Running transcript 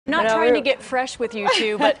Not trying to get fresh with you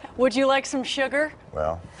two, but would you like some sugar?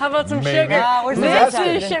 Well, how about some maybe. sugar? This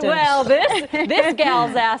This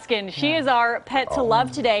gal's asking. She is our pet to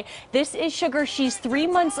love today. This is Sugar. She's 3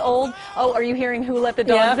 months old. Oh, are you hearing who let the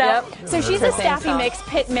dogs out? Yep. So she's a Staffy mix,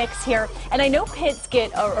 pit mix here. And I know pits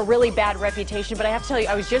get a really bad reputation, but I have to tell you,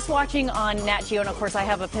 I was just watching on Nat Geo, and of course I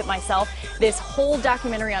have a pit myself, this whole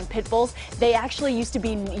documentary on pit bulls. They actually used to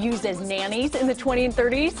be used as nannies in the 20s and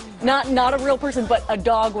 30s. Not a real person, but a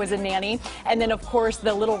dog was a nanny. And then of course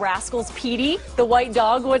the little rascals, Petey, the white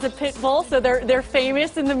dog, was a pit bull. So they're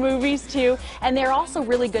famous in the movies too. And they're also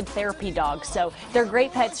really good therapy dogs. So they're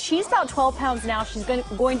great pets. She's about 12 pounds now. She's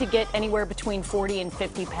going to get anywhere between 40 and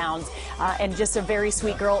 50 pounds. And just a very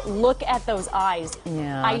sweet girl. Look at those eyes.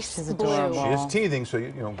 Yeah, ice blue. She is teething, so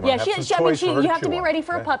you know. Yeah, you have to be ready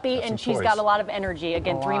for a puppy, and she's got a lot of energy.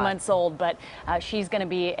 Again, 3 months old, but she's going to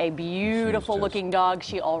be a beautiful looking dog.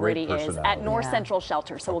 She already is at North Central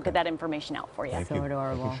Shelter. So we'll get that information out for you. Thank you. So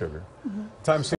adorable. Thank you, Sugar. Time